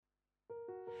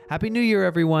Happy New Year,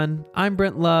 everyone. I'm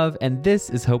Brent Love, and this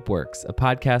is Hope Works, a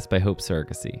podcast by Hope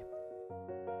Surrogacy.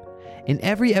 In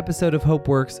every episode of Hope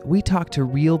Works, we talk to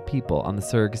real people on the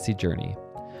surrogacy journey.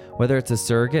 Whether it's a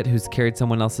surrogate who's carried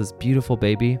someone else's beautiful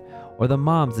baby, or the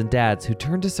moms and dads who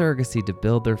turn to surrogacy to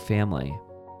build their family.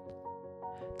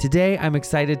 Today, I'm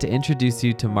excited to introduce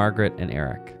you to Margaret and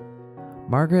Eric.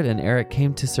 Margaret and Eric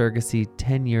came to surrogacy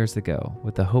 10 years ago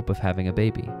with the hope of having a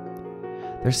baby.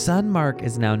 Their son, Mark,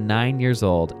 is now 9 years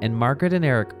old, and Margaret and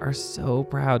Eric are so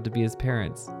proud to be his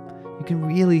parents. You can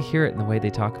really hear it in the way they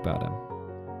talk about him.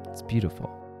 It's beautiful.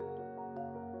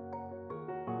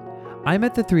 I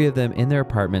met the three of them in their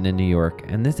apartment in New York,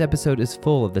 and this episode is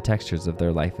full of the textures of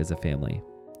their life as a family.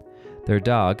 Their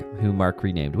dog, who Mark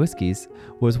renamed Whiskies,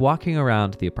 was walking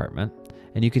around the apartment,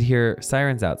 and you could hear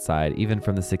sirens outside even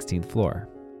from the 16th floor.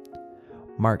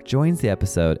 Mark joins the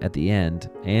episode at the end,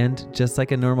 and just like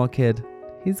a normal kid,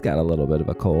 he's got a little bit of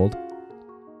a cold.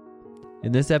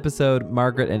 In this episode,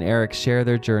 Margaret and Eric share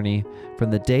their journey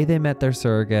from the day they met their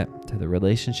surrogate to the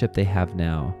relationship they have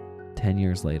now, 10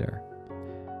 years later.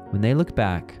 When they look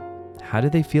back, how do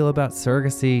they feel about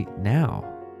surrogacy now?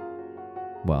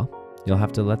 Well, you'll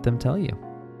have to let them tell you.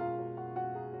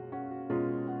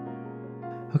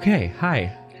 Okay,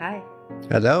 hi. Hi.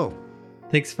 Hello.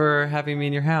 Thanks for having me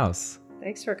in your house.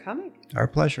 Thanks for coming. Our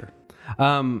pleasure.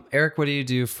 Eric, what do you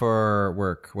do for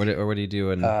work? What do you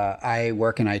do? I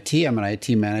work in IT. I'm an IT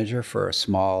manager for a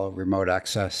small remote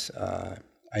access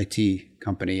IT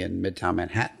company in Midtown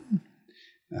Manhattan.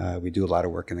 We do a lot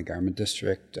of work in the garment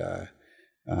district.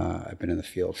 I've been in the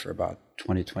field for about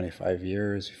 25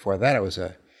 years. Before that, I was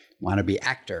a wannabe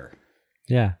actor.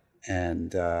 Yeah.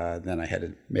 And then I had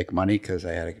to make money because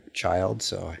I had a child,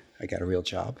 so I got a real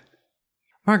job.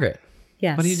 Margaret.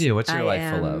 Yes. What do you do? What's your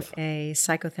life full of? I am a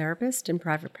psychotherapist in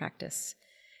private practice.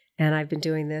 And I've been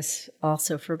doing this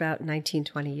also for about 19,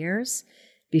 20 years.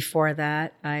 Before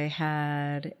that, I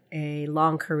had a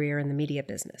long career in the media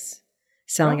business,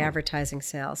 selling advertising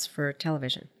sales for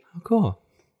television. Oh, cool.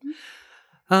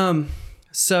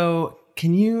 So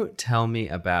can you tell me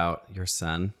about your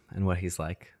son and what he's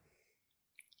like?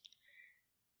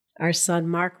 Our son,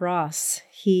 Mark Ross,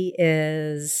 he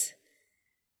is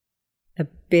a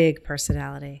big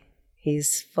personality.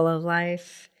 He's full of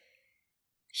life,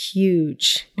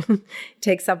 huge,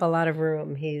 takes up a lot of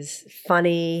room. He's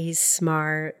funny, he's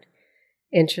smart,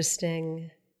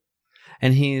 interesting.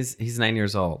 And he's 9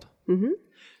 years old. Mm-hmm.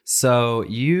 So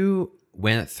you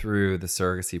went through the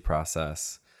surrogacy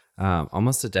process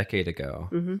almost a decade ago.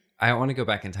 Mm-hmm. I want to go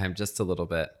back in time just a little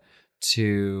bit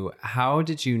to how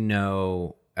did you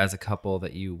know as a couple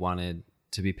that you wanted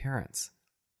to be parents?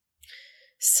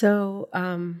 So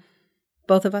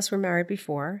both of us were married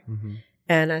before. Mm-hmm.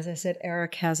 And as I said,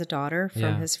 Eric has a daughter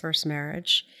from his first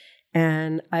marriage.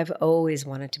 And I've always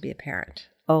wanted to be a parent,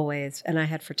 always. And I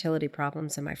had fertility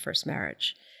problems in my first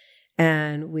marriage.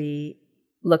 And we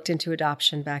looked into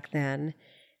adoption back then.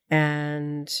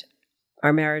 And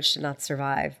our marriage did not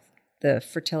survive the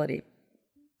fertility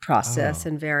process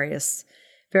and various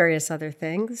other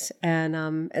things.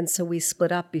 And so we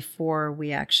split up before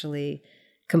we actually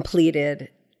completed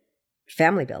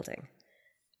family building.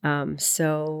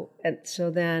 So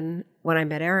then when I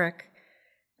met Eric,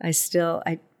 I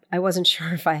wasn't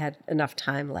sure if I had enough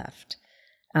time left.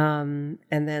 And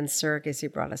then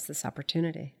surrogacy brought us this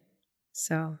opportunity.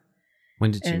 So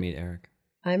when did you meet Eric?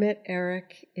 I met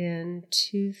Eric in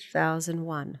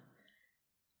 2001.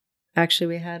 Actually,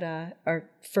 we had our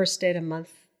first date a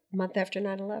month after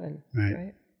 9/11.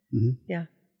 Right? Mm-hmm. Yeah.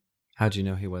 How'd you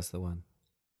know he was the one?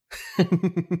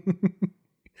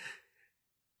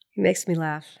 He makes me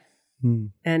laugh.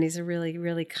 And he's a really,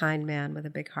 really kind man with a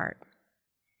big heart.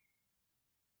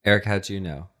 Eric, how'd you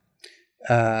know?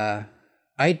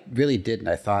 I really didn't.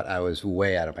 I thought I was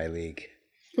way out of my league.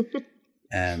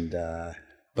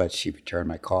 But she returned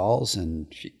my calls,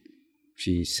 and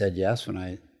she said yes when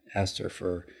I asked her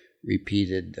for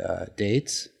repeated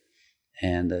dates.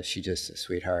 And she's just a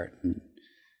sweetheart and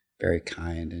very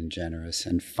kind and generous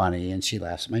and funny, and she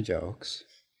laughs at my jokes.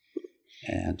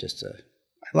 And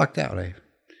I lucked out. I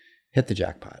hit the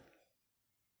jackpot.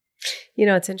 You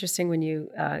know, it's interesting when you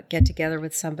get together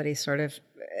with somebody sort of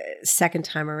second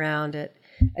time around at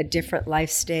a different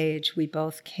life stage. We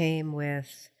both came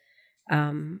with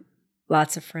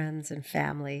lots of friends and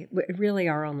family, really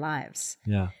our own lives.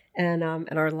 Yeah. And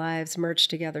our lives merged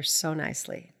together so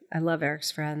nicely. I love Eric's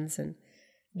friends and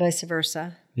vice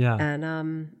versa. Yeah.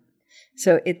 And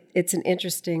so it's an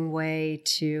interesting way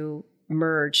to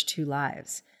merge two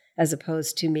lives as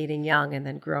opposed to meeting young and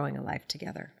then growing a life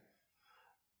together.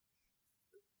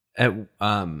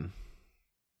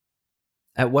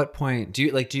 At what point do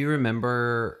you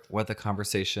remember what the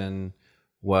conversation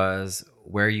was,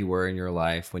 where you were in your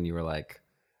life when you were like,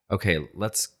 okay,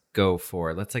 let's go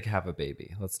for it. Let's like have a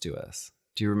baby. Let's do this.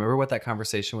 Do you remember what that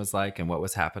conversation was like and what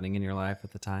was happening in your life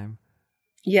at the time?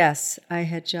 Yes, I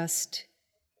had just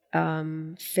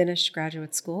finished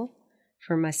graduate school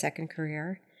for my second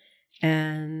career,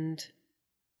 and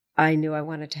I knew I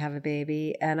wanted to have a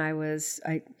baby, and I was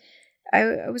a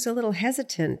little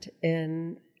hesitant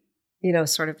in,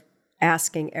 sort of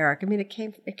asking Eric. I mean,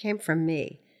 it came from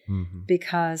me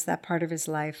because that part of his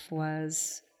life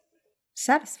was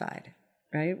satisfied,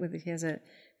 right? He has a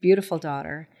beautiful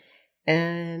daughter,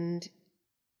 and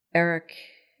Eric,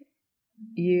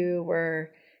 you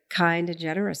were kind and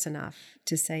generous enough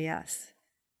to say yes.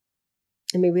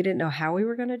 I mean, we didn't know how we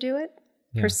were going to do it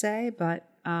per se, but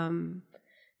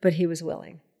he was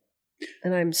willing.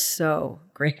 And I'm so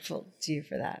grateful to you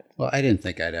for that. Well, I didn't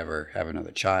think I'd ever have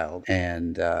another child.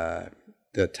 And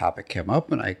the topic came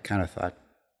up, and I kind of thought,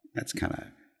 that's kind of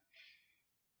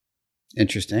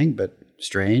interesting, but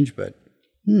strange, but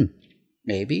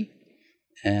maybe.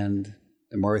 And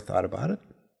the more I thought about it,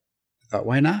 I thought,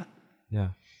 why not?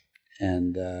 Yeah.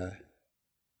 And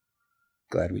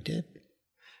glad we did.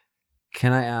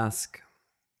 Can I ask,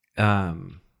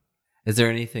 is there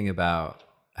anything about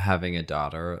having a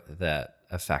daughter that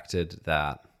affected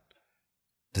that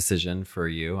decision for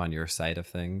you on your side of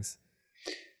things?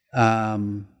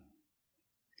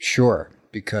 Sure,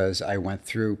 because I went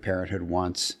through parenthood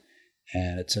once,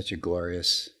 and it's such a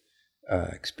glorious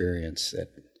experience that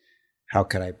how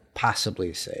could I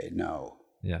possibly say no?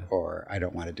 Yeah. Or I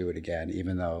don't want to do it again,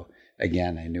 even though,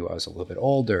 again, I knew I was a little bit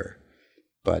older.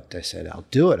 But I said, I'll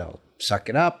do it. I'll suck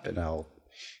it up, and I'll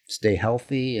stay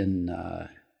healthy, and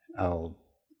I'll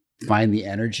find the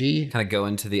energy. Kind of go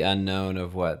into the unknown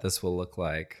of what this will look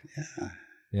like. Yeah.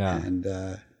 Yeah.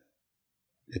 And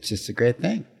it's just a great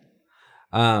thing.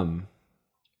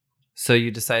 So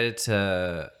you decided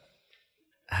to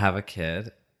have a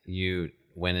kid. You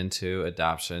went into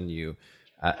adoption. You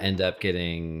end up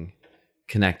getting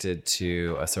connected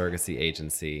to a surrogacy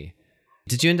agency.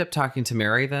 Did you end up talking to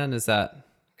Mary then? Is that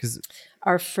because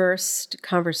our first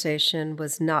conversation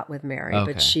was not with Mary,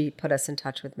 Okay. but she put us in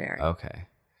touch with Mary. Okay.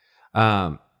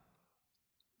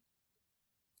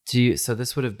 So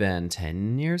this would have been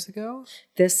 10 years ago?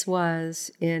 This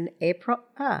was in April.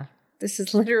 This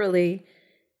is literally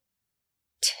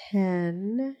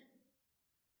 10.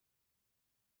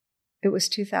 It was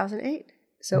 2008.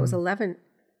 So it was 11.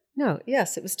 No,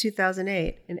 yes, it was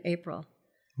 2008 in April.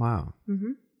 Wow.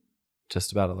 Mm-hmm.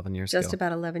 Just about 11 years ago. Just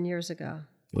about 11 years ago.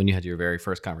 When you had your very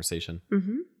first conversation.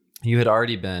 Mm-hmm. You had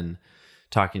already been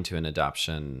talking to an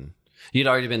adoption. You'd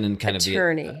already been in kind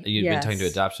attorney. of you'd Yes. been talking to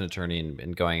an adoption attorney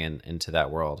and going into that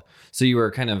world. So you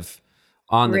were kind of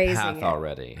on the path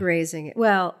already. Grazing it.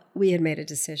 Well, we had made a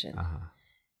decision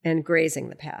and grazing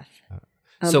the path.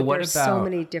 So what there's about so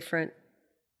many different,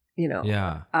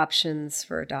 options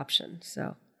for adoption.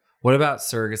 So what about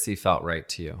surrogacy felt right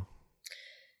to you?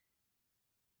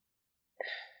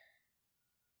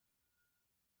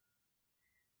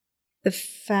 the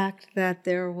fact that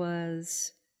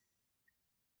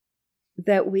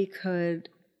that we could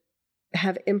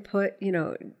have input,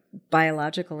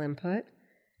 biological input,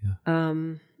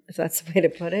 if that's the way to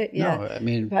put it. Yeah. No, I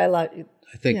mean, I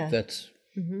think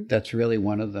that's really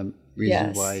one of the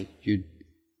reasons why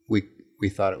we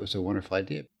thought it was a wonderful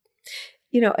idea.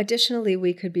 Additionally,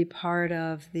 we could be part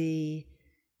of the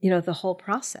whole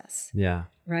process. Yeah.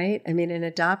 Right? I mean, in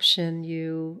adoption,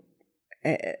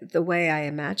 the way I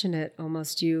imagine it,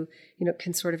 almost you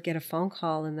can sort of get a phone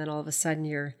call, and then all of a sudden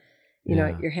you're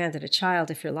handed a child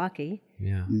if you're lucky.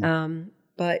 Yeah.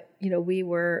 But we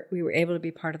were able to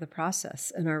be part of the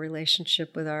process, and our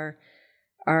relationship with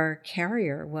our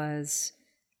carrier was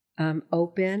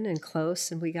open and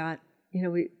close, and we got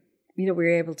we were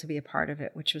able to be a part of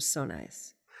it, which was so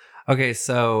nice. Okay,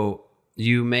 so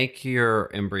you make your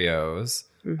embryos,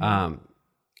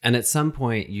 and at some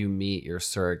point you meet your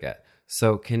surrogate.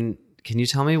 So can you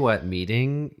tell me what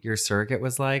meeting your surrogate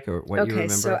was like, or what you remember?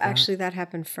 Okay, so actually that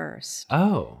happened first.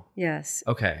 Oh. Yes.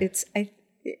 Okay. It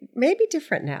may be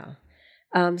different now.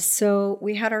 So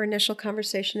we had our initial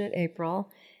conversation in April,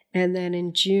 and then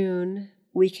in June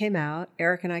we came out.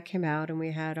 Eric and I came out, and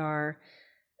we had our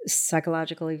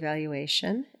psychological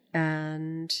evaluation.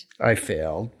 And I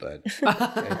failed, but it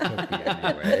took me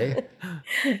anyway.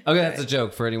 Okay, that's a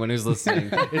joke for anyone who's listening.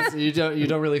 You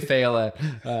don't really fail it,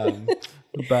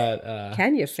 but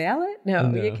can you fail it?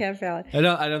 No, you can't fail it.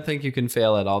 I don't think you can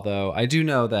fail it. Although I do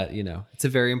know that it's a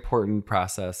very important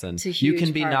process, and you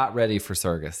can be not ready for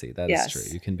surrogacy. That is true.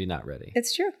 You can be not ready.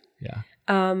 It's true. Yeah.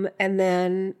 And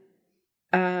then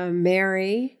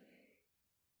Mary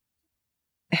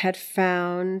had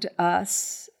found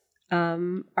us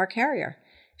our carrier.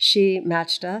 She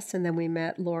matched us, and then we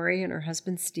met Lori and her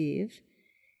husband, Steve.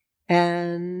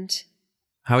 And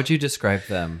how would you describe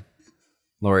them,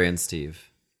 Lori and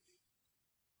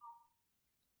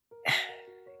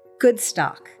good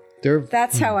stock.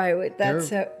 That's how I would.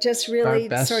 Just really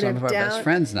some of our best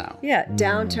friends now. Yeah,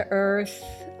 down to earth.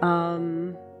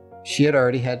 She had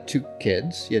already had 2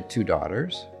 kids. She had 2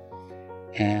 daughters,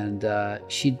 and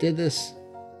she did this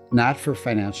not for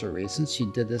financial reasons. She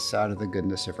did this out of the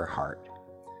goodness of her heart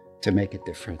to make a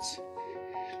difference.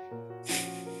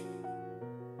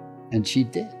 And she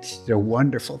did. She did a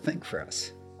wonderful thing for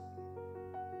us.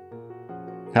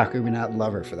 How could we not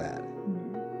love her for that?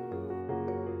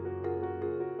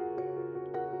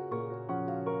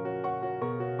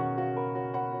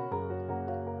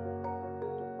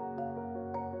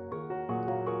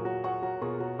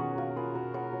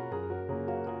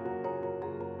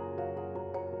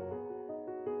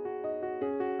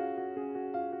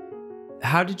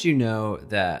 How did you know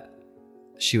that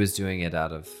she was doing it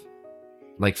out of,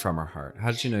 like, from her heart? How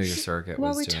did you know your surrogate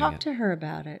was doing it? Well, we talked to her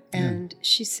about it, and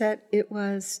she said it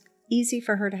was easy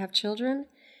for her to have children,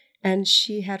 and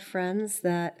she had friends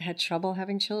that had trouble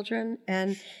having children.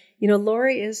 And,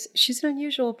 Lori she's an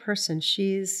unusual person.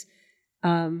 She's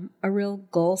a real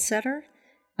goal setter,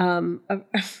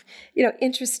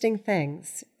 interesting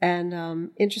things,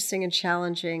 and she and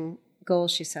challenging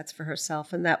goals she sets for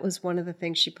herself. And that was one of the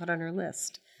things she put on her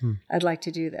list. I'd like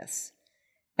to do this.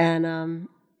 And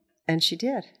she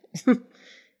did.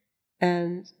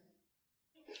 And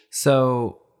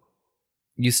so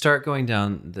you start going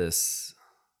down this.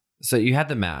 So you had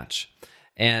the match,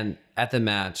 and at the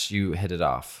match you hit it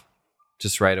off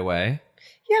just right away.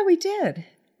 Yeah, we did.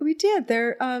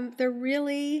 They're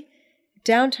really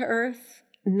down to earth,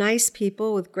 nice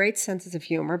people with great senses of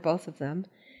humor, both of them.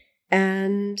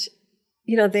 And,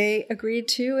 they agreed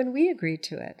to, and we agreed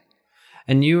to it.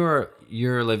 And you're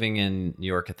living in New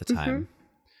York at the time.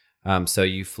 So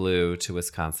you flew to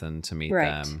Wisconsin to meet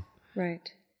them.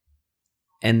 Right.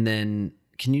 And then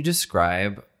can you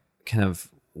describe kind of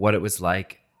what it was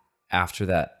like after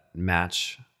that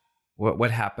match?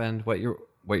 What happened? What your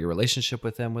relationship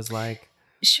with them was like?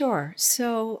 Sure.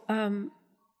 So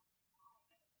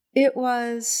it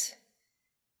was,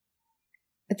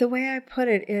 the way I put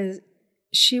it is,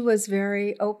 she was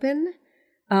very open.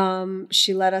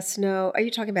 She let us know. Are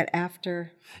you talking about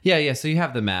after? Yeah. So you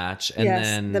have the match, and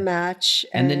then the match,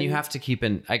 and then you have to keep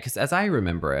in, because as I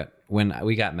remember it, when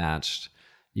we got matched,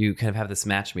 you kind of have this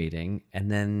match meeting,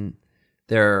 and then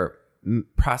there are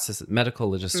medical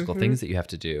logistical things that you have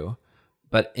to do,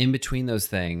 but in between those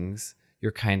things,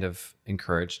 you're kind of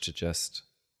encouraged to just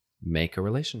make a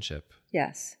relationship.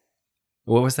 Yes.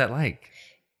 What was that like?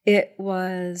 It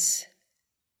was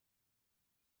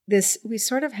this. We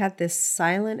sort of had this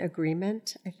silent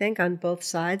agreement, I think, on both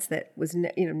sides that was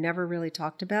never really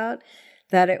talked about.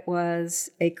 That it was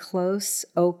a close,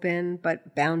 open,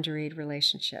 but boundaried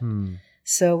relationship.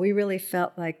 So we really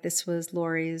felt like this was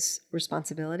Lori's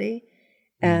responsibility.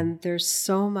 And there's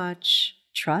so much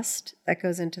trust that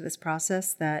goes into this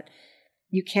process that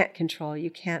you can't control.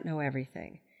 You can't know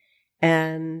everything.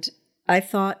 And I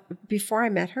thought, before I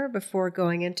met her, before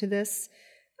going into this,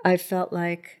 I felt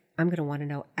like I'm going to want to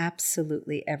know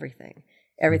absolutely everything.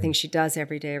 Everything she does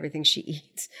every day, everything she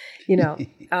eats,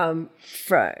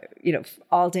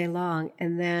 all day long.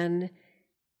 And then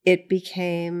it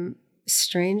became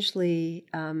strangely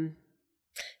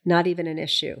not even an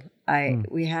issue.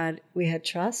 We had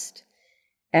trust,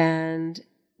 and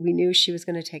we knew she was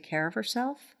going to take care of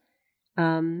herself.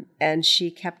 And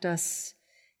she kept us,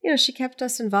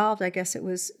 involved. I guess it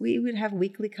was, we would have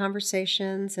weekly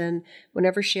conversations, and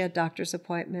whenever she had doctor's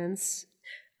appointments,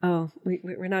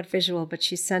 we're not visual, but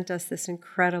she sent us this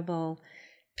incredible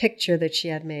picture that she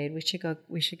had made. We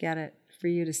should get it for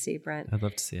you to see, Brent. I'd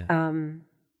love to see it.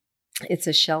 It's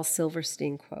a Shel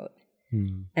Silverstein quote.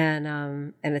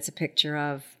 And it's a picture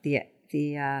of the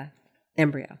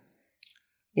embryo.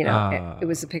 It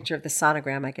was a picture of the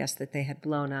sonogram, I guess, that they had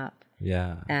blown up.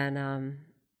 Yeah. And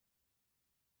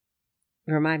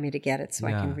remind me to get it so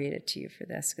I can read it to you for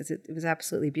this, because it was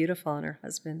absolutely beautiful. And her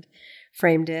husband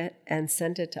framed it and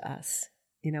sent it to us,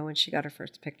 when she got her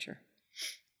first picture.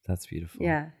 That's beautiful.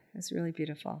 Yeah, it's really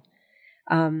beautiful.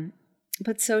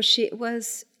 But so it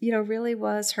was, really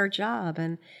was her job.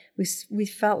 And we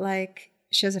felt like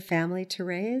she has a family to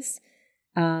raise.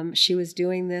 She was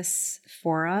doing this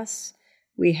for us.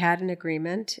 We had an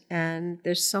agreement, and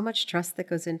there's so much trust that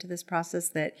goes into this process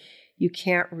that you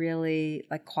can't really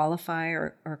like qualify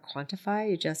or quantify.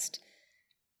 You just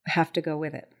have to go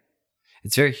with it.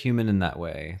 It's very human in that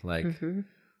way. Like,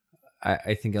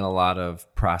 I think in a lot of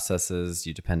processes,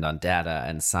 you depend on data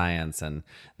and science, and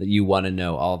that you want to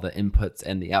know all the inputs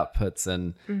and the outputs,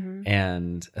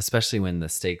 and especially when the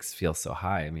stakes feel so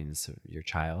high. I mean, it's your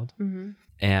child,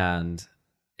 and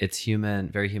it's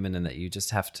human, very human, in that you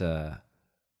just have to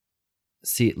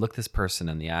look this person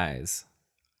in the eyes,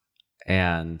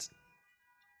 and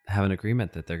have an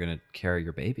agreement that they're going to carry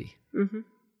your baby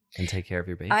and take care of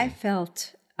your baby. I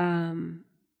felt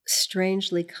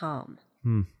strangely calm.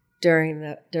 During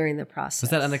the process.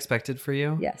 Was that unexpected for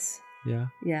you? Yes. Yeah.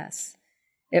 Yes,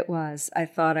 it was. I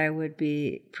thought I would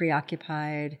be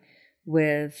preoccupied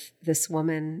with this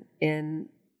woman in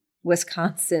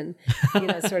Wisconsin,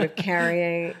 sort of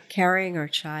carrying our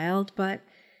child, but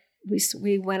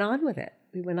we went on with it.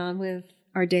 We went on with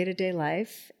our day-to-day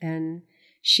life, and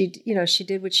she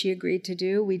did what she agreed to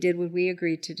do. We did what we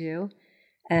agreed to do,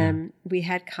 and we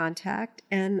had contact,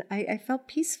 and I felt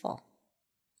peaceful.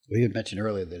 We had mentioned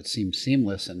earlier that it seemed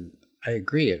seamless, and I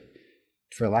agree.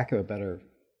 For lack of a better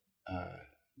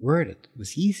word, it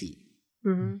was easy.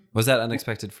 Was that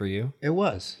unexpected for you? It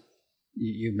was.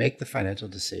 You make the financial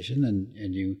decision,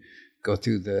 and you go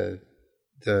through the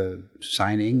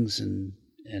signings and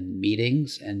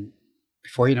meetings, and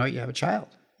before you know it, you have a child.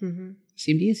 It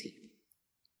seemed easy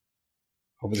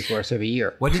over the course of a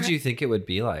year. What did you think it would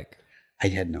be like? I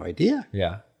had no idea.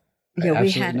 Yeah. Yeah,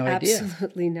 we had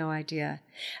absolutely no idea.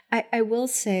 I will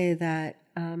say that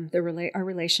our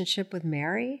relationship with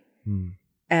Mary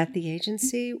at the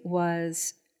agency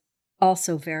was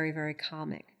also very, very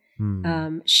calming.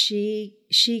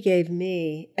 She gave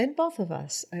me, and both of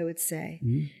us, I would say,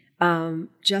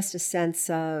 just a sense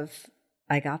of,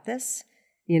 I got this.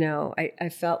 I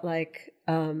felt like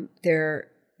their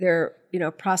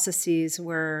processes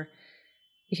were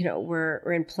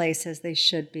in place as they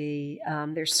should be.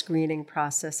 Their screening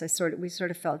process, we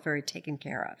sort of felt very taken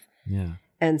care of. Yeah.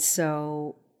 And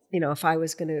so, if I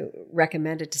was going to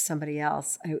recommend it to somebody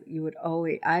else,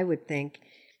 I would think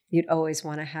you'd always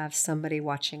want to have somebody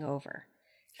watching over.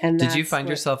 And did you find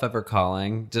yourself ever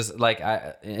calling, just like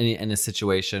in a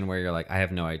situation where you're like, I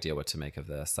have no idea what to make of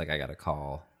this. Like, I got to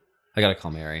call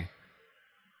Mary.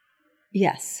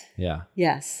 Yes. Yeah.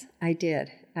 Yes, I did.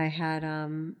 I had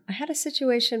a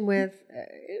situation with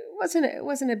it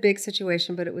wasn't a big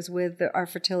situation, but it was with our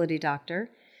fertility doctor,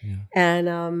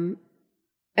 and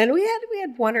we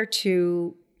had one or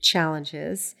two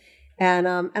challenges, and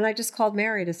I just called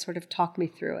Mary to sort of talk me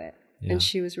through it, and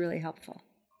she was really helpful.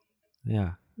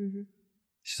 Yeah,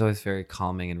 she's always very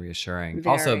calming and reassuring.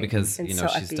 Also because she's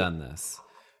upbeat. Done this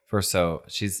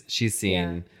she's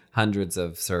seen hundreds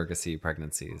of surrogacy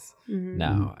pregnancies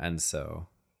now, and so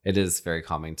it is very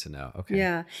calming to know. Okay.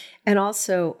 Yeah. And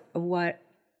also what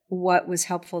was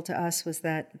helpful to us was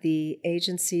that the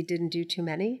agency didn't do too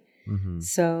many.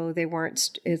 So they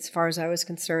weren't, as far as I was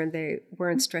concerned, they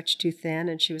weren't stretched too thin,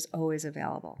 and she was always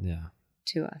available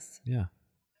to us. Yeah.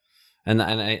 And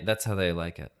that's how they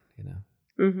like it,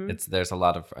 there's a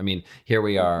lot of, here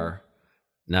we are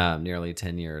now nearly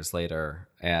 10 years later,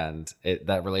 and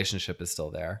that relationship is still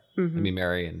there.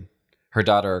 Mary and her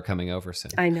daughter are coming over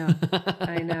soon. I know.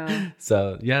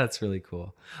 So yeah, that's really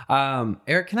cool.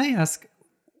 Eric, can I ask,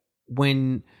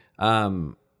 when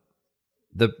when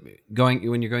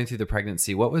you're going through the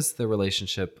pregnancy, what was the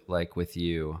relationship like with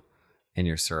you and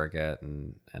your surrogate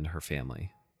and her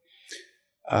family?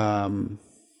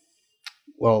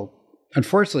 Well,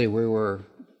 unfortunately, we were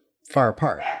far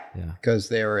apart. Yeah. Because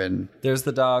There's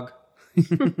the dog.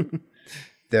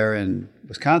 They're in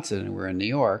Wisconsin and we're in New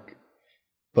York.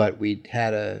 But we'd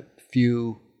had a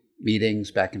few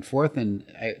meetings back and forth, and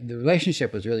the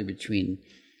relationship was really between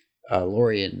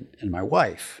Lori and my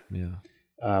wife. Yeah,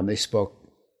 they spoke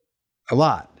a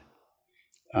lot,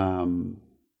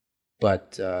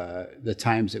 but the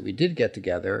times that we did get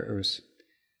together, it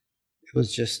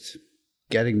was just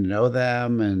getting to know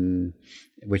them, and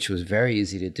which was very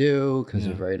easy to do because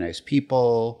they're very nice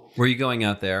people. Were you going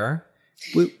out there?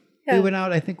 We went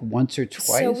out, I think, once or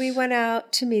twice. So we went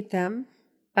out to meet them.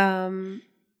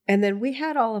 And then we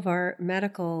had all of our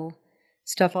medical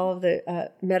stuff, all of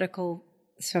the medical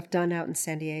stuff done out in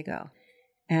San Diego.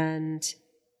 And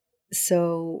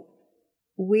so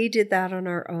we did that on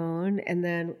our own. And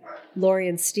then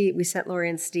we sent Lori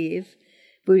and Steve,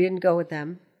 but we didn't go with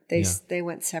them. They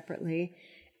went separately.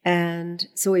 And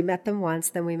so we met them once,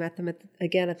 then we met them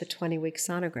again at the 20-week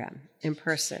sonogram in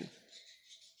person.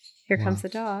 Here comes the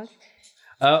dog.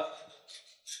 Oh.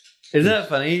 Isn't that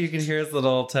funny? You can hear his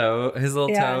little toes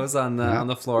on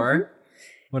the floor.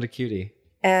 What a cutie.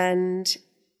 and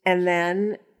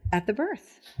then at the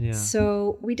birth. Yeah.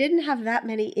 So we didn't have that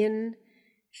many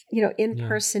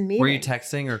in-person meetings. Were you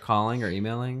texting or calling or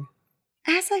emailing?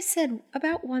 As I said,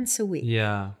 about once a week.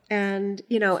 Yeah. And,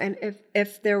 and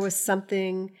if there was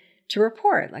something to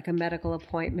report, like a medical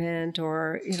appointment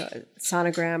or, a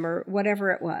sonogram or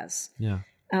whatever it was. Yeah.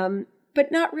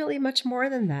 But not really much more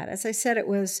than that. As I said, it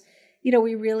was,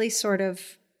 we really sort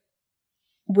of,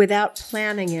 without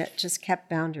planning it, just kept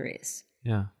boundaries.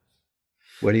 Yeah.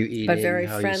 What are you eating? But very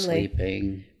How friendly. Are you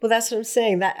sleeping? Well, that's what I'm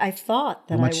saying. That I thought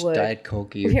that How much I would. Diet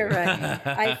Coke are you You're right.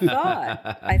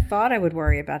 I thought I would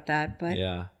worry about that, but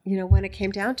when it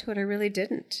came down to it, I really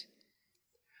didn't.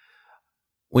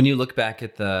 When you look back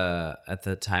at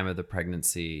the time of the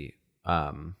pregnancy,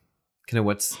 kind of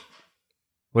what's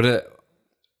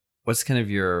kind of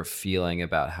your feeling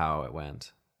about how it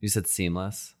went? You said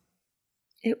seamless.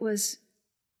 It was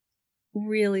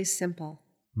really simple.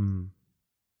 Mm.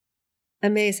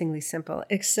 Amazingly simple,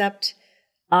 except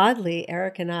oddly,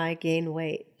 Eric and I gained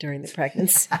weight during the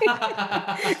pregnancy.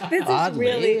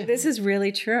 This is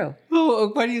really true. Oh,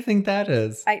 why do you think that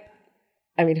is? I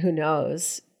mean, who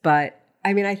knows? But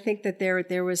I mean, I think that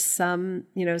there was some,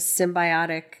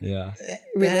 symbiotic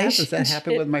relationship. That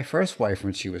happened with my first wife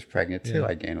when she was pregnant too. Yeah.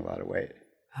 I gained a lot of weight.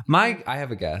 I have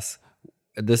a guess.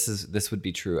 This would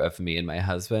be true of me and my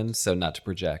husband, so not to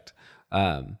project.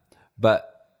 But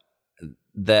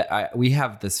we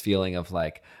have this feeling of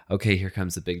like, okay, here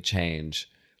comes a big change.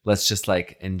 Let's just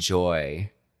like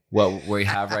enjoy what we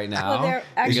have right now. Well, there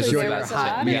was a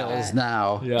lot meals of that.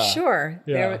 now. Yeah. Sure.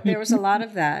 Yeah. There was a lot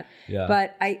of that. Yeah.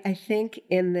 But I think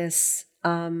in this,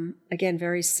 again,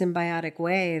 very symbiotic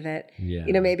way that,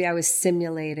 maybe I was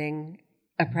simulating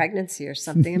a pregnancy or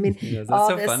something. I mean, that's all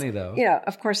so this, funny though.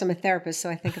 Of course I'm a therapist, so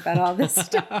I think about all this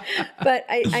stuff. But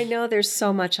I know there's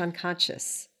so much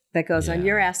unconscious that goes on.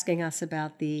 You're asking us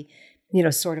about the,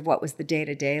 sort of what was the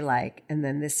day-to-day like, and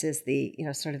then this is the,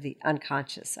 sort of the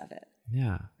unconscious of it.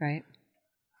 Yeah. Right?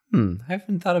 I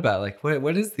haven't thought about like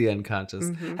what is the unconscious?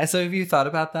 Mm-hmm. So have you thought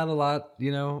about that a lot,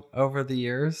 over the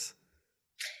years?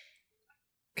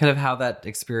 Kind of how that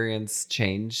experience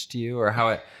changed you,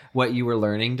 or what you were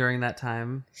learning during that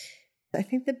time? I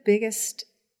think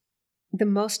the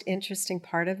most interesting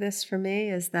part of this for me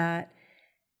is that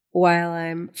while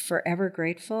I'm forever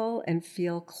grateful and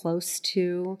feel close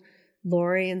to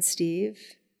Lori and Steve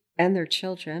and their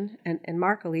children, and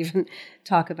Mark will even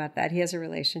talk about that. He has a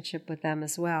relationship with them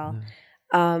as well.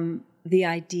 Yeah. The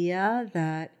idea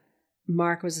that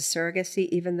Mark was a surrogacy,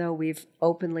 even though we've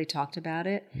openly talked about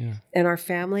it in our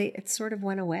family, it sort of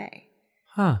went away.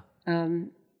 Huh. I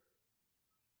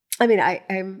mean,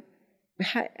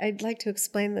 I'd like to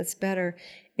explain this better.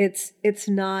 It's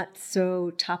not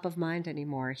so top of mind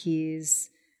anymore. He's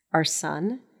our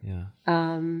son. Yeah.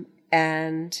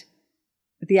 And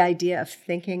the idea of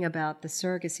thinking about the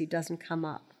surrogacy doesn't come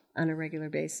up on a regular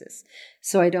basis.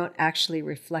 So I don't actually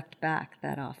reflect back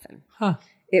that often. Huh.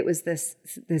 It was this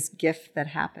gift that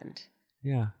happened.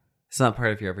 Yeah. It's not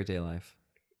part of your everyday life.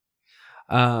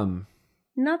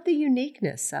 Not the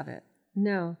uniqueness of it.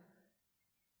 No.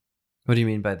 What do you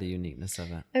mean by the uniqueness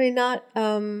of it? I mean, not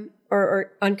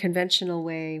or unconventional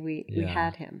way we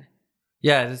had him.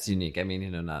 Yeah, it is unique. I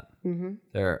mean,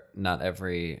 not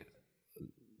every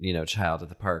child at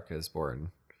the park is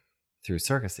born through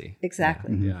surrogacy.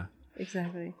 Exactly. Yeah.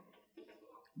 Exactly.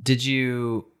 Did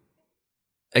you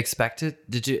expect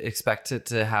it? Did you expect it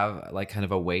to have like kind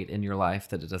of a weight in your life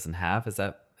that it doesn't have? Is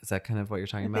that kind of what you're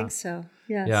talking about? I think so.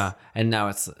 Yes. Yeah. And now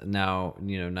it's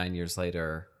 9 years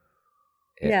later.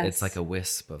 It's like a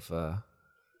wisp of a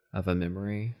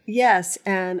memory. Yes,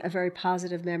 and a very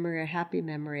positive memory, a happy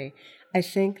memory. I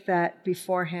think that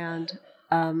beforehand,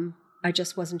 I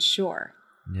just wasn't sure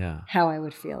how I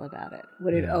would feel about it.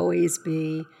 Would it always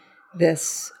be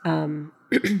this,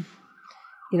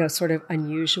 sort of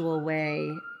unusual way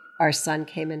our son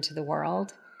came into the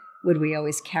world? Would we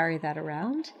always carry that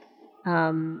around?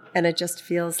 And it just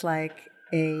feels like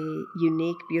a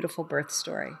unique, beautiful birth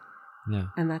story. Yeah.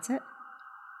 And that's it.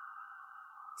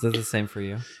 Is that the same for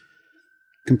you?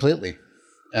 Completely.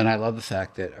 And I love the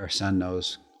fact that our son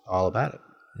knows all about it.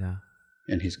 Yeah.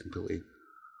 And he's completely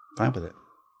fine with it.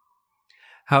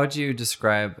 How would you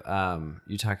describe,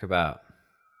 you talk about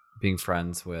being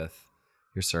friends with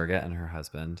your surrogate and her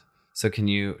husband. So can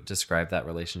you describe that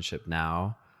relationship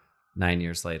now, 9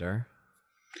 years later?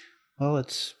 Well,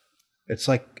 it's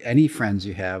like any friends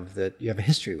you have that you have a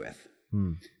history with.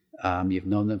 You've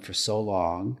known them for so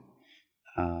long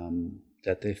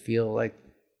that they feel like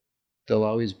they'll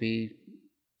always be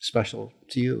special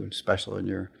to you and special in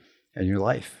your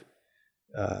life.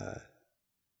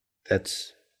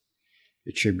 That's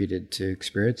attributed to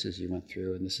experiences you went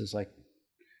through. And this is like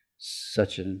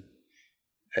such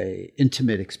a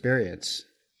intimate experience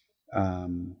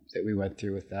that we went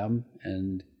through with them.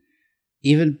 And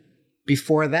even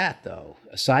before that, though,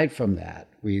 aside from that,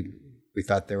 we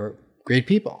thought they were great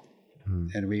people.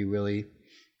 And we really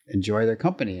enjoy their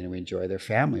company, and we enjoy their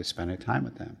family, spending time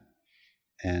with them.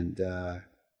 And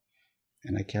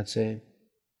I can't say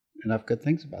enough good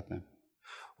things about them.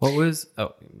 What was?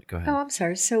 Oh, go ahead. Oh, I'm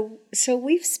sorry. So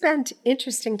we've spent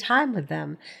interesting time with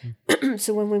them.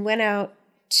 So when we went out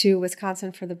to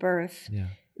Wisconsin for the birth,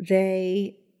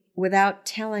 they, without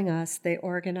telling us, they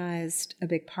organized a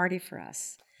big party for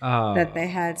us that they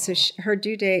had. So her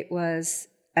due date was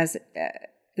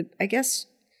I guess.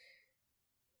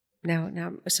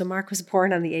 Now, so Mark was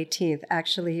born on the 18th.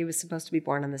 Actually, he was supposed to be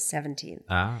born on the 17th.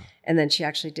 And then she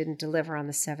actually didn't deliver on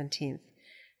the 17th.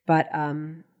 But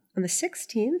on the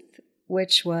 16th,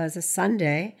 which was a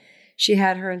Sunday, she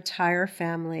had her entire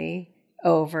family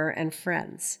over and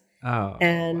friends.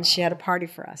 And she had a party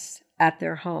for us at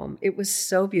their home. It was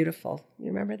so beautiful. You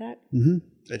remember that?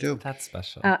 I do. That's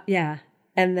special. Yeah.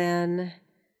 And then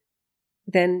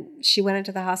she went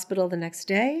into the hospital the next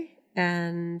day,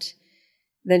 and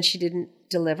then she didn't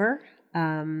deliver.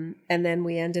 And then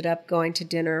we ended up going to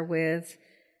dinner with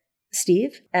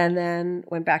Steve, and then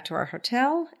went back to our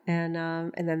hotel. And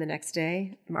then the next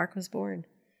day, Mark was born.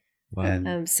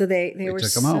 Wow. So they were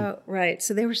took him home. right.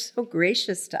 So they were so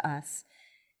gracious to us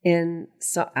in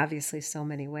obviously so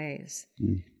many ways.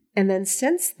 And then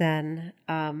since then,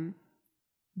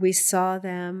 we saw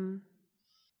them.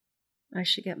 I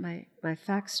should get my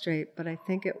facts straight, but I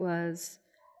think it was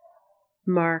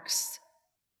Mark's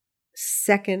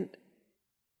second,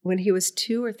 when he was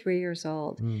 2 or 3 years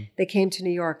old. They came to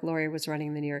New York. Lori was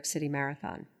running the New York City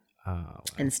Marathon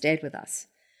and stayed with us.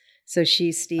 So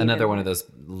Steve. Another one of those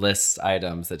list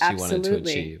items that she wanted to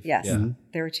achieve. Yes,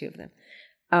 there were 2 of them.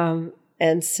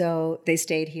 And so they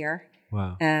stayed here.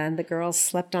 Wow. And the girls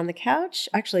slept on the couch.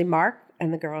 Actually, Mark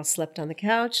and the girls slept on the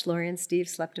couch. Lori and Steve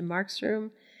slept in Mark's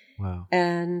room. Wow.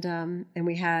 And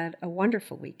we had a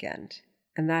wonderful weekend.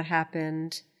 And that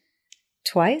happened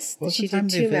twice. She did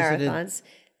 2 marathons.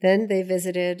 Then they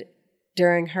visited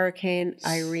during Hurricane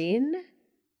Irene.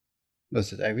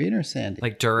 Was it Irene or Sandy?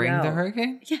 Like during the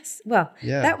hurricane? Yes. Well,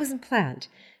 that wasn't planned.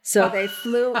 So they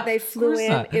flew in.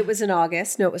 Not. It was in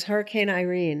August. No, it was Hurricane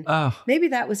Irene. Oh. Maybe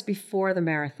that was before the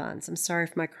marathons. I'm sorry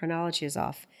if my chronology is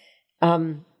off.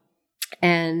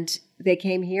 And they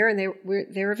came here, and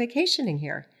they were vacationing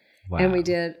here. Wow. And we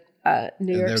did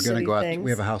New York City they were go things. out.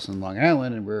 We have a house in Long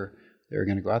Island, and they were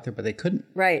going to go out there, but they couldn't.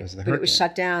 Right. Because of the But it was hurricane.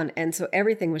 shut down. And so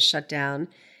everything was shut down.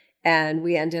 And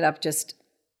we ended up just,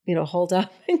 holed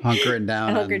up. Hunkering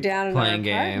down. Hunkered down in playing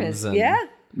our apartments. games and Yeah.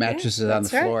 Mattresses on the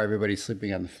that's right. floor. Everybody's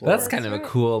sleeping on the floor. That's kind of a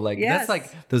cool, Yes. that's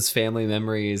like those family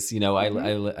memories.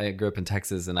 I grew up in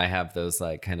Texas, and I have those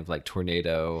like kind of like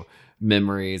tornado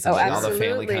memories of like all the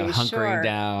family kind of hunkering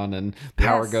down, and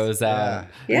power goes out.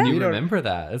 Yeah. And you We remember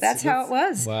that. That's how it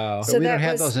was. Wow. But we don't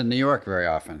have those in New York very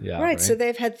often. Yeah. Right. So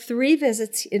they've had 3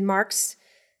 visits in Mark's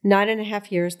 9.5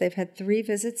 years. They've had 3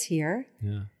 visits here.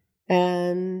 Yeah.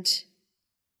 And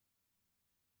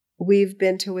we've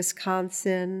been to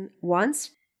Wisconsin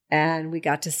once, and we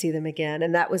got to see them again.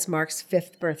 And that was Mark's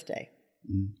 5th birthday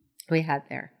we had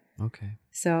there. Okay.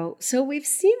 So we've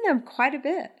seen them quite a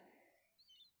bit.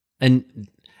 And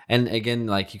again,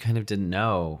 like you kind of didn't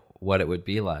know what it would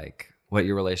be like, what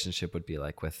your relationship would be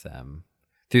like with them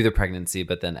through the pregnancy,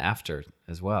 but then after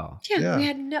as well. Yeah. We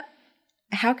had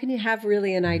how can you have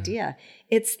really an idea?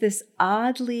 It's this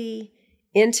oddly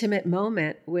intimate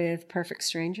moment with perfect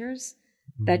strangers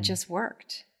that just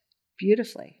worked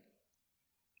beautifully.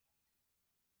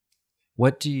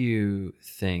 What do you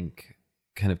think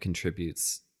kind of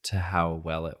contributes to how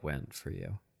well it went for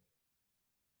you?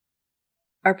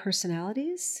 Our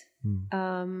personalities,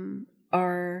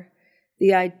 our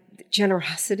the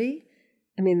generosity.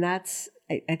 I mean, I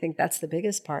think that's the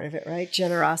biggest part of it, right?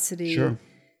 Generosity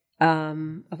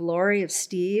of Lori, of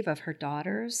Steve, of her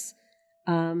daughters,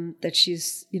 that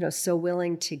she's so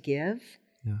willing to give.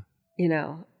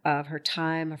 Yeah. Of her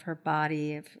time, of her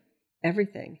body, of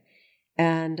everything,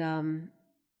 and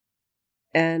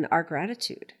our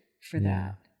gratitude for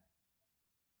that,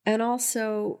 and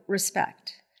also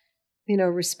respect.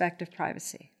 Respect of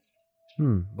privacy.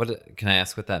 What can I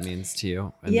ask what that means to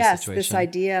you in yes, this situation? this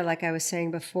idea, like I was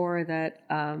saying before, that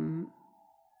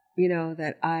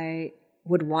that I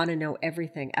would want to know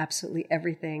everything, absolutely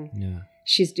everything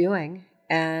she's doing,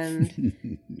 and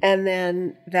and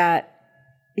then that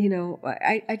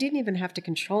I didn't even have to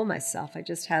control myself. I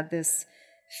just had this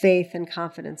faith and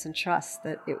confidence and trust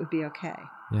that it would be okay.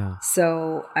 Yeah.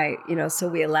 So so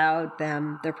we allowed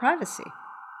them their privacy.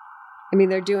 I mean,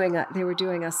 they were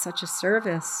doing us such a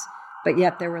service, but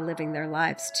yet they were living their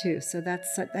lives too. So I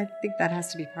think that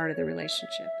has to be part of the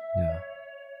relationship. Yeah.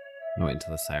 I'm waiting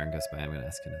until the siren goes by. I'm going to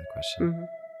ask another question. Mm-hmm.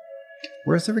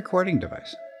 Where's the recording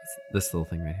device? It's this little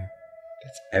thing right here.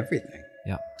 It's everything.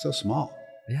 Yeah. So small.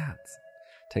 Yeah. It's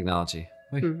technology.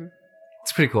 Mm-hmm.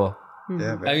 It's pretty cool. Mm-hmm.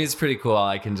 Yeah. I mean, it's pretty cool.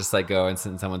 I can just like go and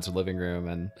sit in someone's living room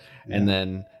and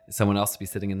then someone else be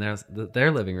sitting in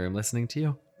their living room listening to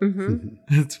you. Mm-hmm.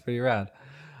 It's pretty rad.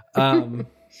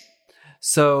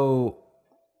 So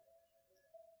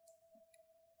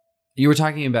you were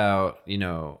talking about,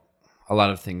 a lot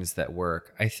of things that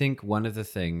work. I think one of the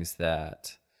things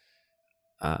that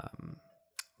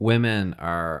women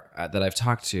that I've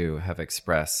talked to have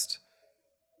expressed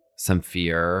some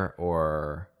fear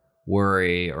or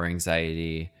worry or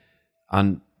anxiety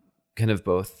on kind of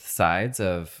both sides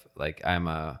of like, I'm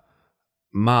a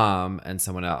mom and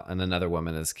someone else and another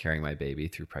woman is carrying my baby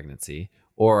through pregnancy,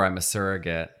 or I'm a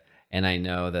surrogate and I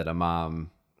know that a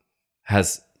mom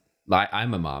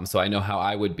I'm a mom, so I know how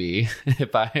I would be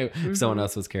if someone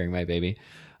else was carrying my baby.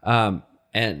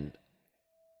 And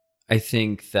I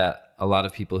think that a lot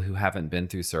of people who haven't been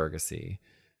through surrogacy,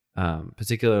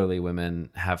 particularly women,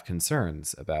 have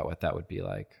concerns about what that would be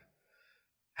like.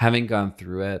 Having gone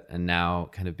through it and now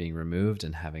kind of being removed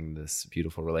and having this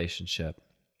beautiful relationship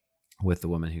with the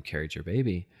woman who carried your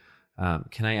baby,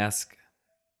 can I ask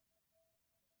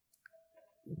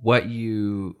what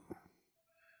you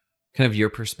kind of your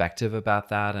perspective about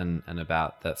that and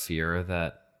about that fear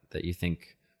that you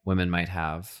think women might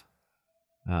have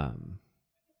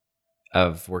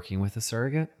of working with a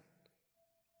surrogate?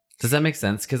 Does that make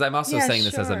sense? Because I'm also saying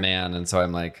this as a man, and so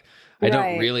I'm like, I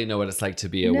don't really know what it's like to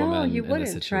be a woman in a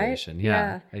situation. Right?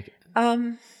 Yeah.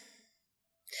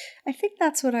 I think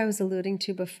that's what I was alluding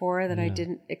to before, that I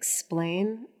didn't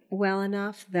explain well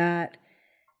enough, that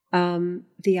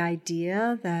the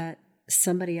idea that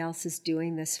somebody else is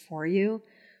doing this for you,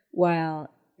 while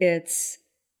it's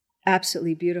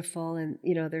absolutely beautiful and,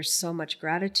 there's so much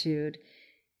gratitude,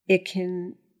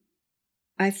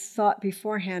 I thought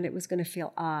beforehand it was going to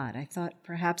feel odd. I thought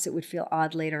perhaps it would feel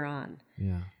odd later on.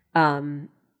 Yeah. When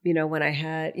I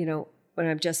had, when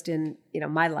I'm just in,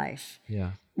 my life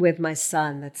with my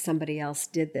son, that somebody else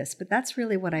did this. But that's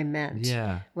really what I meant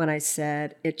when I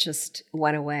said it just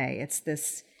went away. It's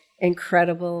this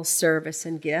incredible service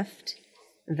and gift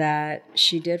that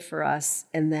she did for us.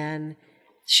 And then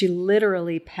she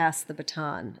literally passed the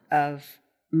baton of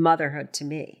motherhood to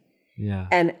me. Yeah.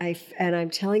 And I'm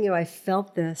telling you, I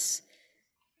felt this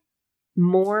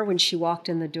more when she walked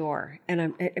in the door.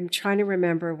 And I'm trying to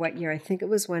remember what year. I think it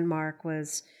was when Mark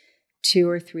was 2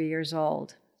 or 3 years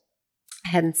old. I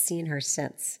hadn't seen her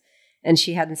since. And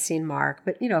she hadn't seen Mark.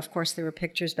 But, of course, there were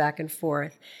pictures back and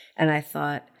forth. And I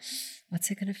thought, what's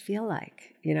it going to feel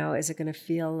like? Is it going to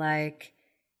feel like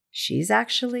she's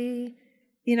actually,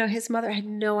 his mother? I had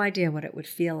no idea what it would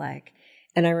feel like.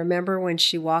 And I remember when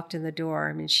she walked in the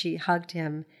door, she hugged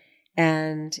him,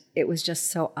 and it was just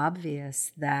so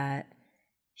obvious that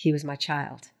he was my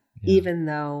child, even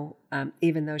though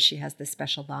she has this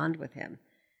special bond with him.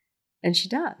 And she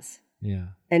does. Yeah.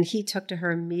 And he took to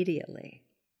her immediately,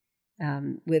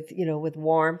 with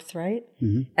warmth, right?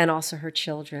 Mm-hmm. And also her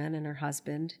children and her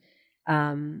husband.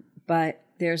 But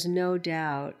there's no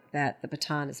doubt that the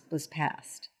baton was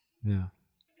passed. Yeah.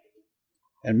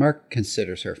 And Mark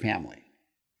considers her family.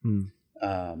 Hmm.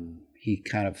 He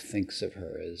kind of thinks of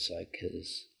her as like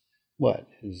his, what?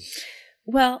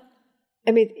 Well,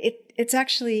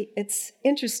 it's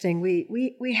interesting.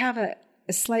 We have a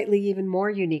slightly even more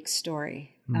unique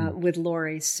story with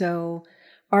Lori. So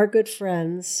our good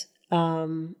friends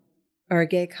are a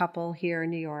gay couple here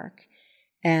in New York,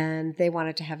 and they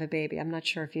wanted to have a baby. I'm not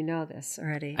sure if you know this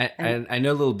already. I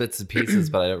know little bits and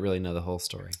pieces, but I don't really know the whole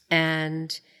story.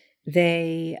 And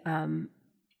they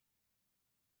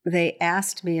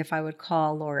asked me if I would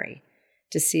call Lori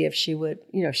to see if she would,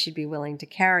 she'd be willing to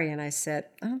carry. And I said,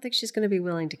 I don't think she's going to be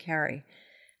willing to carry,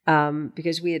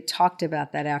 because we had talked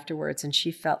about that afterwards, and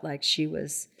she felt like she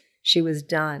was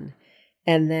done.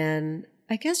 And then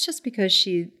I guess just because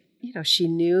she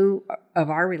knew of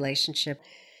our relationship,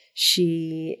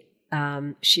 she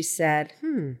said,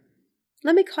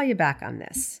 let me call you back on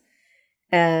this.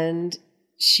 And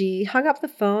she hung up the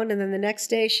phone, and then the next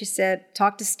day she said,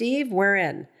 talk to Steve, we're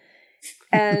in.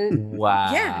 And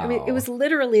wow. Yeah, it was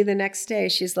literally the next day.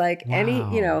 She's like,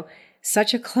 wow.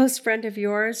 Such a close friend of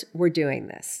yours, we're doing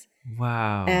this.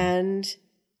 Wow. And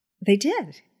they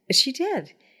did. She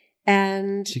did.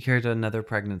 And she carried another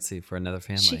pregnancy for another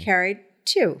family. She carried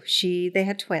 2. They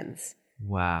had twins.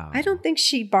 Wow. I don't think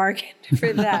she bargained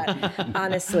for that,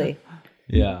 honestly.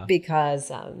 Yeah.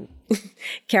 Because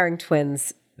carrying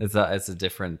twins It's a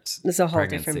different is a whole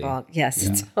pregnancy. different ball. Yes,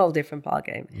 Yeah. it's a whole different ball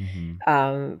game.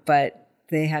 Mm-hmm. But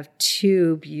they have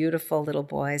two beautiful little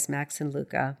boys, Max and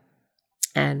Luca.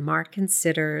 And Mark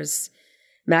considers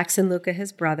Max and Luca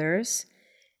his brothers,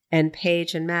 and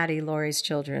Paige and Maddie, Laurie's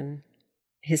children,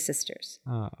 his sisters,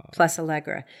 Oh. plus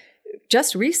Allegra.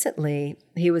 Just recently,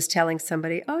 he was telling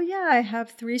somebody, "Oh yeah, I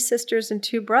have 3 sisters and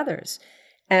 2 brothers,"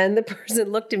 and the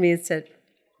person looked at me and said,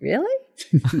 "Really?"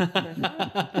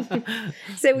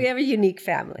 So we have a unique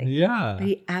family. Yeah. But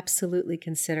he absolutely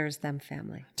considers them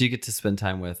family. Do you get to spend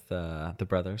time with the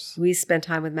brothers? We spend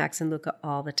time with Max and Luca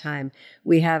all the time.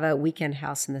 We have a weekend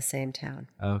house in the same town.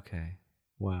 Okay.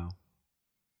 Wow.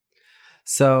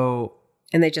 So.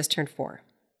 And they just turned 4.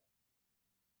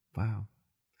 Wow.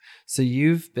 So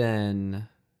you've been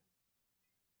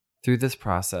through this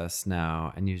process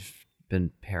now, and you've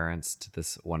been parents to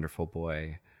this wonderful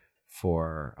boy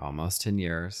for almost 10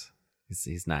 years.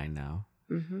 He's 9 now.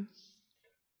 Mm-hmm.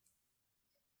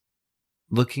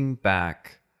 Looking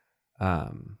back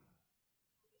at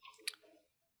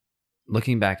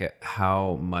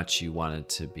how much you wanted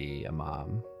to be a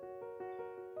mom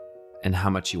and how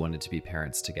much you wanted to be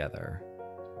parents together,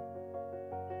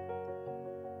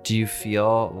 do you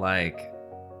feel like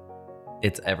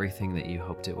it's everything that you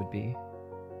hoped it would be?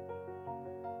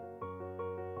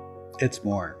 It's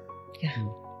more. Yeah.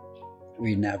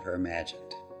 We never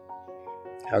imagined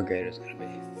how great it was going to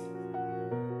be.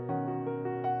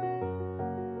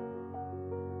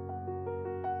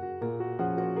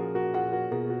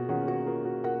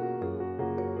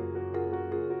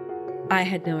 I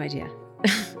had no idea,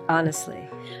 honestly.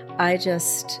 I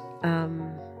just, I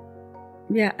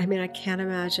can't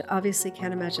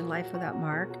imagine life without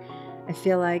Mark. I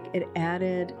feel like it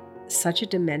added such a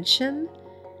dimension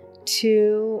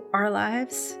to our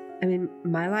lives. I mean,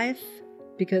 my life,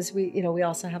 because we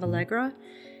also have Allegra,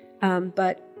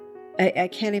 but I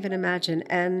can't even imagine.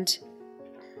 And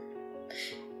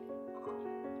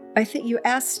I think you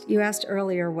asked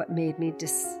earlier what made me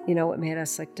what made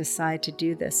us like decide to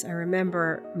do this. I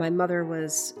remember my mother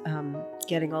was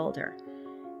getting older,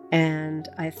 and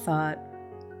I thought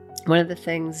one of the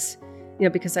things,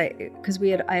 because I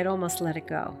had almost let it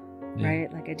go,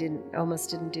 right? Like I almost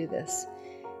didn't do this,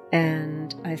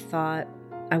 and I thought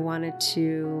I wanted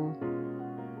to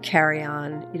carry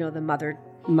on, the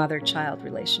mother-child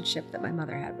relationship that my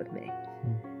mother had with me.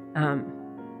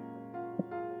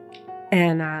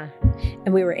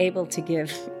 And we were able to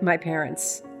give my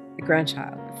parents a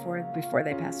grandchild before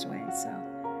they passed away. So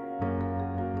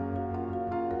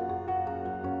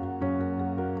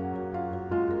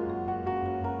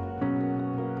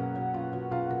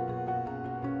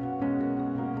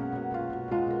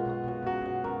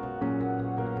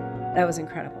that was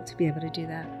incredible to be able to do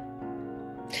that.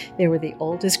 They were the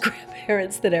oldest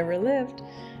grandparents that ever lived,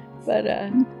 but.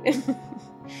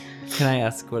 Can I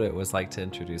ask what it was like to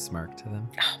introduce Mark to them?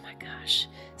 Oh my gosh.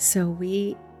 So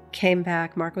we came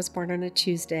back. Mark was born on a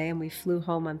Tuesday and we flew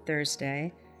home on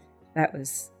Thursday. That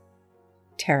was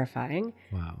terrifying.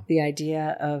 Wow. The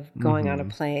idea of going on a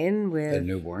plane with A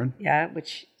newborn. Yeah,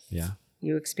 which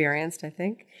you experienced, I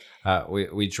think.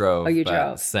 We drove. Oh, you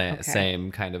drove.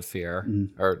 Same kind of fear,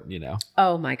 or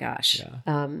Oh my gosh.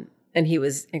 Yeah. And he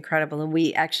was incredible. And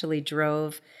we actually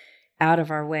drove out of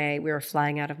our way. We were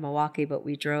flying out of Milwaukee, but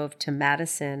we drove to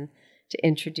Madison to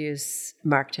introduce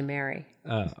Mark to Mary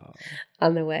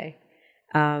on the way.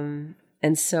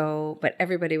 But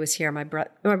everybody was here. My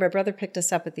brother picked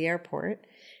us up at the airport,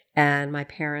 and my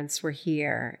parents were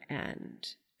here, and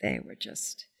they were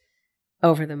just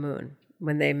over the moon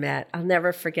when they met. I'll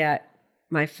never forget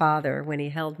my father when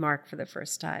he held Mark for the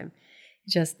first time.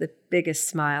 Just the biggest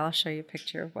smile. I'll show you a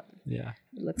picture of what it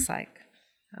looks like.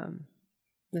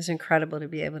 It was incredible to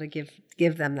be able to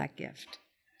give them that gift.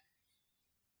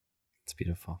 It's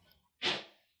beautiful.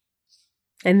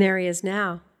 And there he is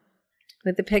now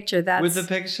with the picture.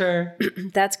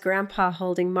 That's Grandpa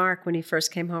holding Mark when he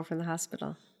first came home from the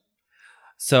hospital.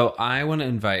 So I want to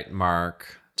invite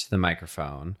Mark to the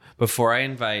microphone. Before I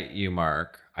invite you,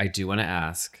 Mark, I do want to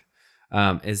ask,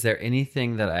 is there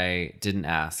anything that I didn't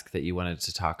ask that you wanted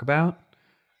to talk about?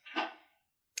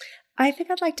 I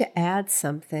think I'd like to add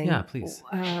something. Yeah, please.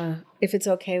 If it's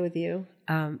okay with you,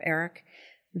 Eric,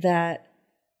 that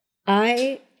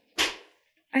I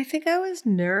think I was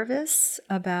nervous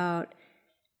about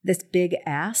this big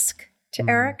ask to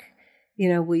Eric.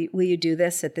 Will you do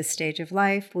this at this stage of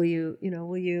life? Will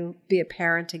you be a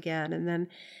parent again?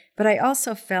 But I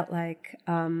also felt like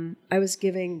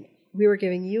we were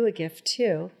giving you a gift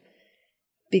too.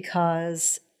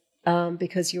 because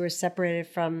you were separated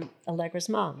from Allegra's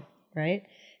mom, right?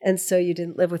 And so you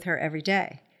didn't live with her every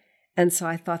day. And so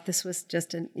I thought this was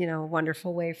just a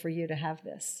wonderful way for you to have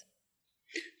this.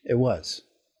 It was.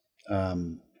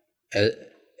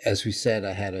 As we said,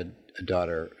 I had a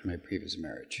daughter in my previous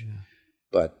marriage,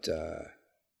 but I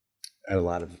had a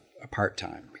lot of apart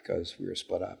time because we were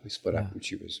split up. We split up when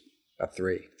she was about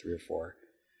three or four.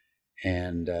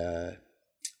 And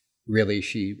really,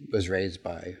 she was raised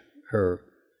by her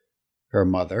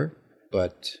mother,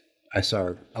 but I saw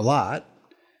her a lot.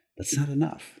 That's not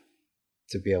enough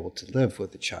to be able to live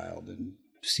with a child and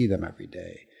see them every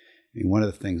day. I mean, one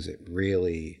of the things that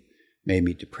really made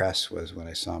me depressed was when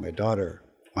I saw my daughter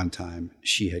one time.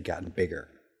 She had gotten bigger.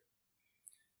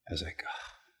 I was like,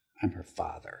 oh, I'm her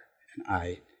father. And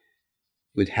I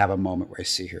would have a moment where I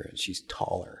see her and she's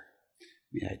taller.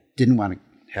 I mean,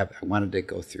 I wanted to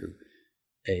go through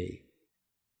a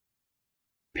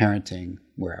parenting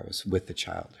where I was with the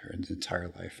child her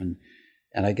entire life. And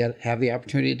I have the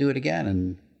opportunity to do it again.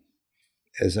 And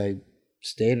as I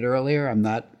stated earlier, I'm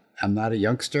not a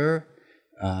youngster.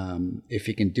 If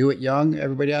you can do it young,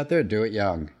 everybody out there, do it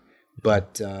young.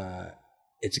 But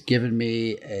it's given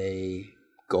me a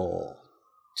goal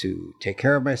to take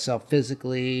care of myself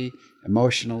physically,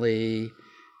 emotionally,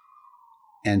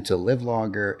 and to live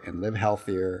longer and live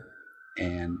healthier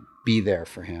and be there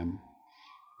for him.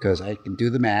 Because I can do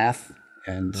the math,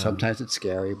 and sometimes it's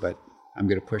scary, but I'm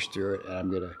going to push through it, and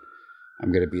I'm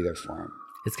going to be there for him.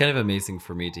 It's kind of amazing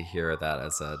for me to hear that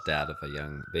as a dad of a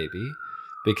young baby,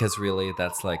 because really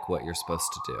that's like what you're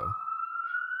supposed to do.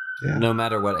 Yeah. No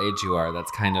matter what age you are, that's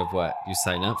kind of what you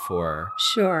sign up for.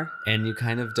 Sure. And you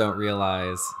kind of don't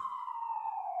realize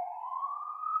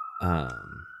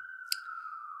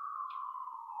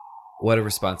what a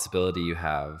responsibility you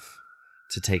have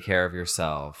to take care of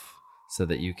yourself so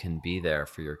that you can be there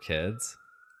for your kids.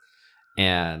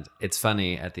 And it's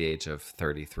funny, at the age of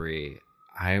 33,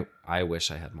 I wish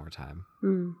I had more time,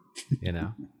 you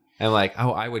know? I'm like,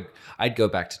 I'd go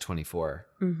back to 24.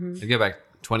 Mm-hmm. I'd go back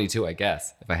 22, I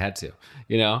guess, if I had to,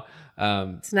 you know?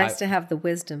 It's nice to have the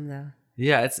wisdom, though.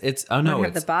 Yeah, it's oh no,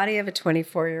 it's the body of a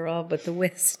 24-year-old, but the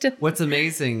wisdom. What's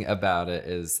amazing about it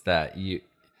is that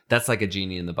that's like a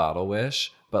genie in the bottle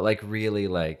wish, but like really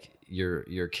like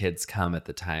your kids come at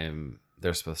the time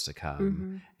they're supposed to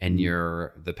come, and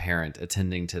you're the parent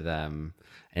attending to them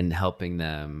and helping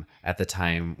them at the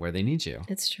time where they need you.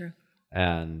 It's true.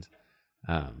 And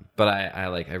but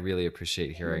I really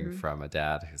appreciate hearing from a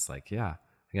dad who's like, yeah,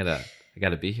 I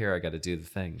gotta be here. I gotta do the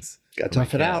things. Got to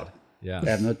tough it out. Yeah.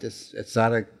 It's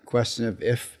not a question of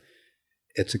if,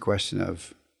 it's a question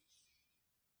of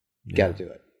you got to do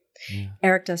it. Yeah.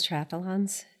 Eric does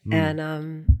triathlons,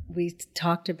 and we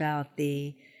talked about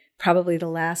probably the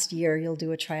last year you'll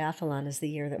do a triathlon is the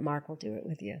year that Mark will do it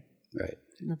with you. Right.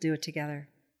 And they'll do it together.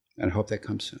 And I hope that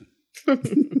comes soon.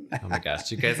 Oh my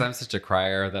gosh, you guys, I'm such a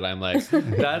crier that I'm like,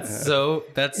 isn't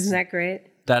that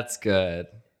great? That's good.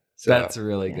 So, that's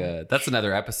really good. That's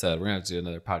another episode. We're going to do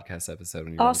another podcast episode.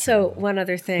 When also, one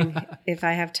other thing, if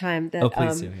I have time, that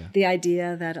please do, yeah. The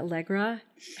idea that Allegra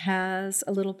has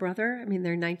a little brother. I mean,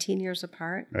 they're 19 years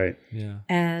apart. Right. Yeah.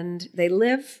 And we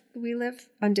live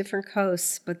on different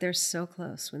coasts, but they're so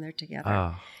close when they're together.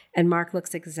 Oh. And Mark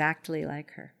looks exactly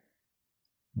like her.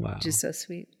 Wow. Which is so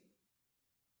sweet.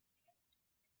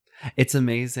 It's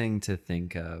amazing to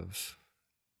think of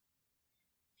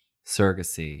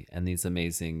surrogacy and these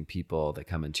amazing people that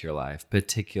come into your life,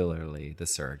 particularly the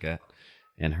surrogate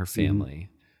and her family.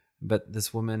 But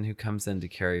this woman who comes in to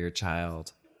carry your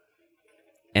child,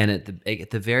 and at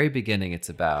the very beginning, it's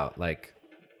about like,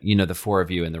 you know, the four of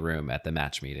you in the room at the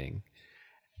match meeting.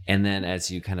 And then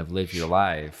as you kind of live your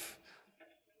life,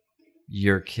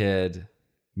 your kid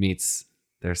meets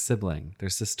their sibling, their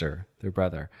sister, their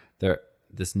brother,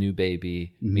 this new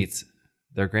baby meets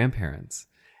their grandparents.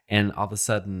 And all of a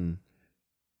sudden,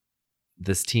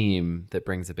 this team that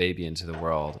brings a baby into the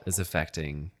world is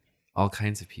affecting all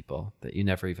kinds of people that you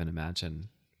never even imagine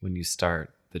when you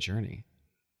start the journey.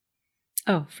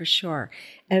 Oh, for sure.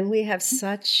 And we have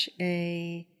such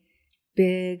a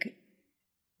big,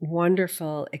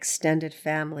 wonderful, extended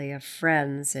family of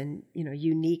friends and, you know,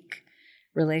 unique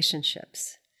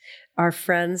relationships. Our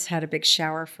friends had a big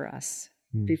shower for us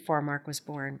before Mark was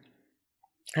born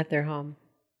at their home.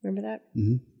 Remember that?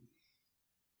 Mm-hmm.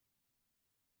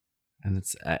 And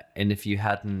it's and if you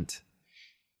hadn't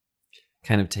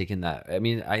kind of taken that, I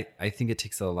mean, I think it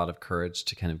takes a lot of courage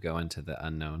to kind of go into the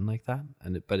unknown like that.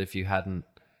 But if you hadn't,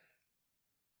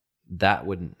 that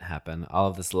wouldn't happen. All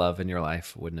of this love in your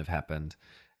life wouldn't have happened.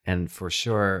 And for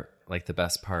sure, like the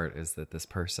best part is that this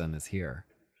person is here.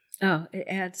 Oh, it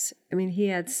adds,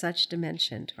 he adds such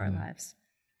dimension to our lives.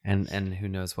 And who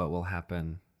knows what will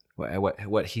happen,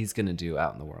 what he's going to do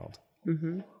out in the world.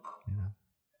 Mm-hmm.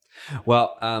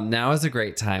 Well, now is a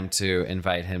great time to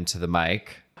invite him to the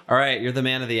mic. All right, you're the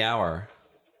man of the hour.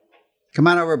 Come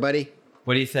on over, buddy.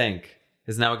 What do you think?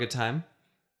 Is now a good time?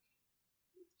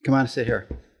 Come on, sit here.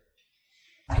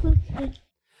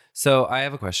 So I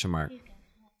have a question, Mark.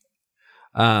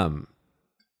 There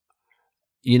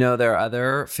are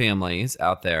other families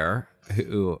out there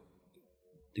who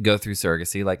go through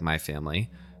surrogacy, like my family,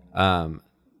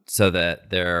 so that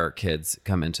their kids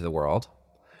come into the world.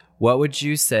 What would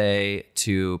you say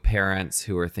to parents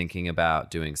who are thinking about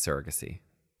doing surrogacy?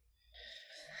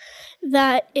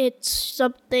 That it's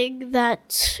something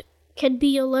that can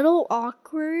be a little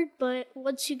awkward, but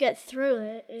once you get through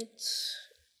it,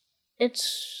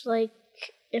 it's like,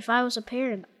 if I was a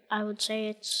parent, I would say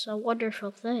it's a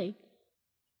wonderful thing.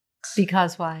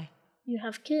 Because why? You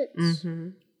have kids. Mm-hmm.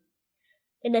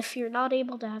 And if you're not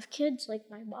able to have kids, like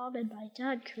my mom and my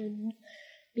dad couldn't,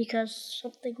 because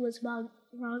something was wrong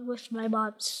with my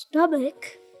mom's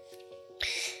stomach,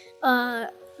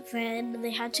 then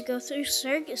they had to go through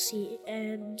surrogacy,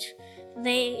 and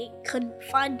they couldn't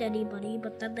find anybody,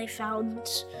 but then they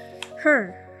found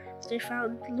her. They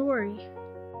found Lori.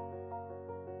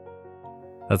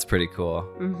 That's pretty cool.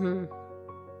 Mm-hmm.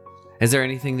 Is there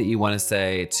anything that you want to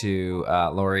say to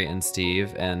Lori and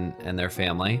Steve and their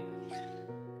family?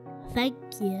 Thank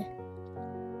you.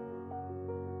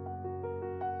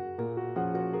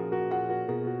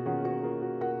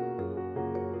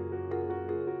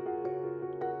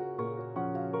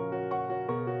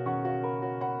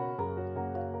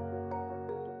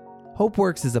 Hope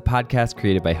Works is a podcast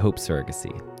created by Hope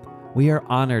Surrogacy. We are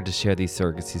honored to share these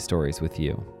surrogacy stories with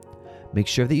you. Make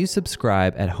sure that you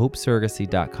subscribe at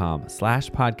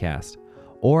hopesurrogacy.com/podcast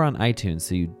or on iTunes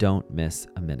so you don't miss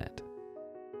a minute.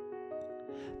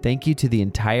 Thank you to the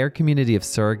entire community of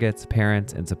surrogates,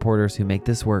 parents, and supporters who make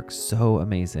this work so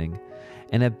amazing.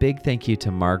 And a big thank you to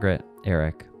Margaret,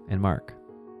 Eric, and Mark.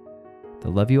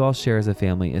 The love you all share as a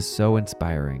family is so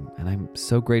inspiring, and I'm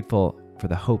so grateful for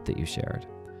the hope that you shared.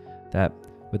 That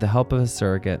with the help of a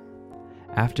surrogate,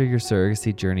 after your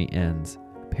surrogacy journey ends,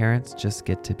 parents just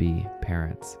get to be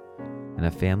parents, and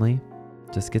a family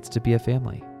just gets to be a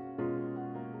family.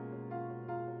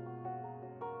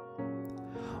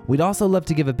 We'd also love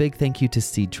to give a big thank you to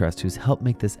Seed Trust, who's helped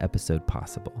make this episode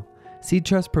possible. Seed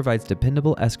Trust provides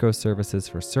dependable escrow services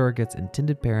for surrogates,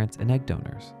 intended parents, and egg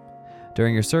donors.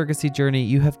 During your surrogacy journey,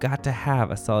 you have got to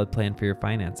have a solid plan for your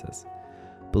finances.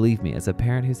 Believe me, as a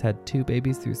parent who's had 2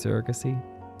 babies through surrogacy,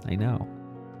 I know.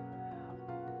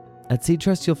 At Seed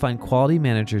Trust, you'll find quality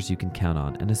managers you can count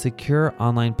on and a secure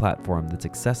online platform that's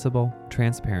accessible,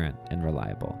 transparent, and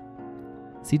reliable.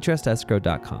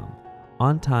 SeedTrustEscrow.com.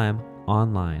 On time,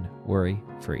 online,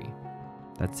 worry-free.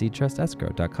 That's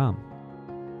SeedTrustEscrow.com.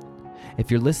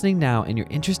 If you're listening now and you're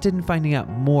interested in finding out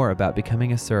more about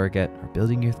becoming a surrogate or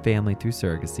building your family through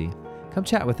surrogacy, come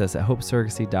chat with us at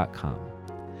HopeSurrogacy.com.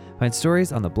 Find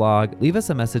stories on the blog, leave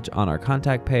us a message on our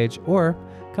contact page, or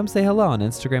come say hello on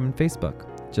Instagram and Facebook.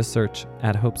 Just search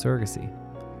at Hope Surrogacy.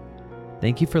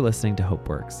 Thank you for listening to Hope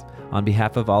Works. On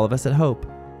behalf of all of us at Hope,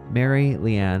 Mary,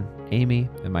 Leanne, Amy,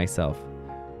 and myself,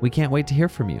 we can't wait to hear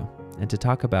from you and to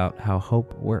talk about how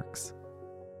hope works.